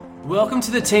Welcome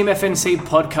to the Team FNC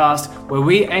podcast, where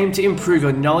we aim to improve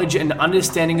your knowledge and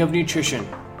understanding of nutrition.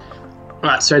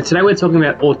 Alright, so today we're talking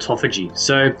about autophagy.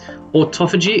 So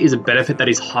autophagy is a benefit that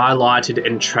is highlighted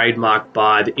and trademarked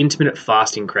by the intermittent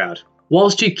fasting crowd.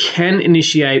 Whilst you can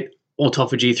initiate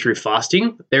autophagy through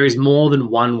fasting, there is more than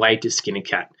one way to skin a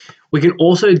cat. We can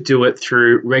also do it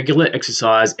through regular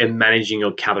exercise and managing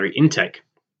your calorie intake.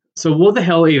 So what the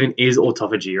hell even is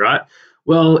autophagy, right?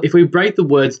 Well, if we break the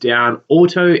words down,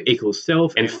 auto equals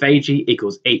self and phagy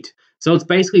equals eat. So it's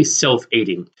basically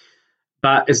self-eating.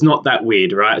 But it's not that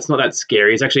weird, right? It's not that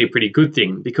scary. It's actually a pretty good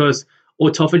thing because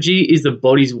autophagy is the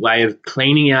body's way of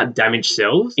cleaning out damaged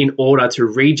cells in order to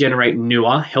regenerate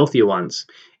newer, healthier ones.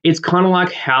 It's kind of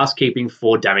like housekeeping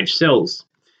for damaged cells.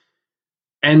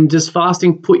 And does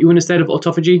fasting put you in a state of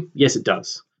autophagy? Yes, it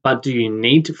does. But do you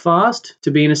need to fast to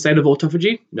be in a state of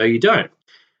autophagy? No, you don't.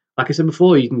 Like I said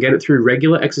before, you can get it through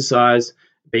regular exercise,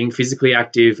 being physically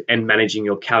active, and managing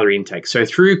your calorie intake. So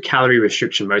through calorie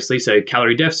restriction mostly, so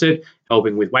calorie deficit,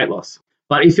 helping with weight loss.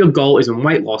 But if your goal isn't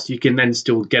weight loss, you can then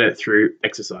still get it through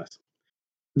exercise.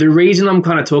 The reason I'm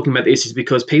kind of talking about this is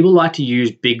because people like to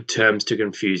use big terms to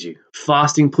confuse you.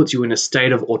 Fasting puts you in a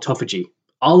state of autophagy.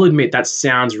 I'll admit that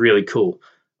sounds really cool,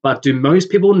 but do most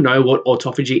people know what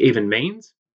autophagy even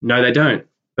means? No, they don't.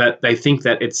 But they think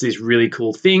that it's this really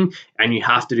cool thing and you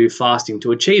have to do fasting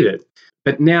to achieve it.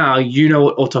 But now you know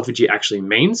what autophagy actually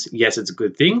means. Yes, it's a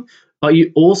good thing, but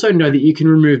you also know that you can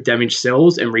remove damaged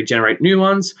cells and regenerate new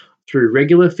ones through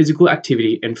regular physical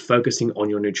activity and focusing on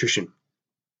your nutrition.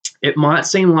 It might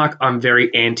seem like I'm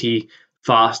very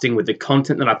anti-fasting with the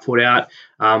content that I put out,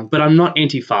 but I'm not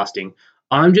anti-fasting.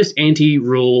 I'm just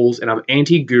anti-rules and I'm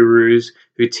anti-gurus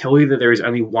who tell you that there is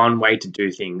only one way to do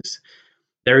things.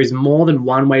 There is more than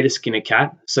one way to skin a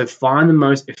cat, so find the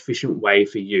most efficient way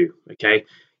for you, okay?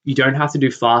 You don't have to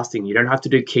do fasting. You don't have to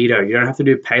do keto. You don't have to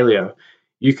do paleo.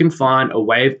 You can find a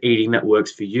way of eating that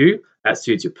works for you, that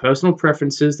suits your personal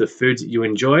preferences, the foods that you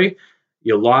enjoy,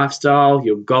 your lifestyle,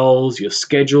 your goals, your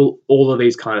schedule, all of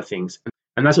these kind of things.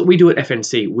 And that's what we do at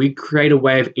FNC. We create a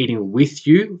way of eating with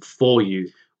you, for you.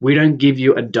 We don't give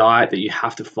you a diet that you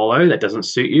have to follow that doesn't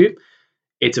suit you.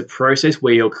 It's a process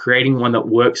where you're creating one that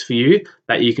works for you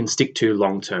that you can stick to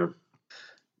long term.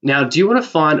 Now, do you want to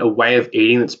find a way of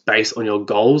eating that's based on your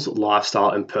goals, lifestyle,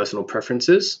 and personal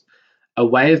preferences? A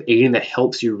way of eating that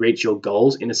helps you reach your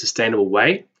goals in a sustainable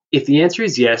way? If the answer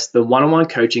is yes, then one-on-one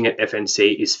coaching at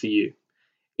FNC is for you.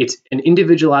 It's an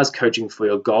individualized coaching for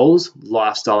your goals,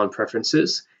 lifestyle, and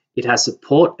preferences. It has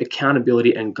support,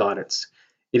 accountability, and guidance.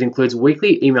 It includes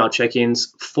weekly email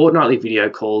check-ins, fortnightly video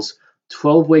calls,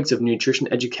 12 weeks of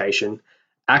nutrition education,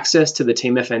 access to the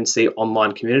Team FNC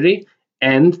online community,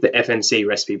 and the FNC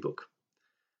recipe book.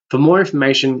 For more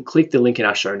information, click the link in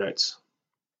our show notes.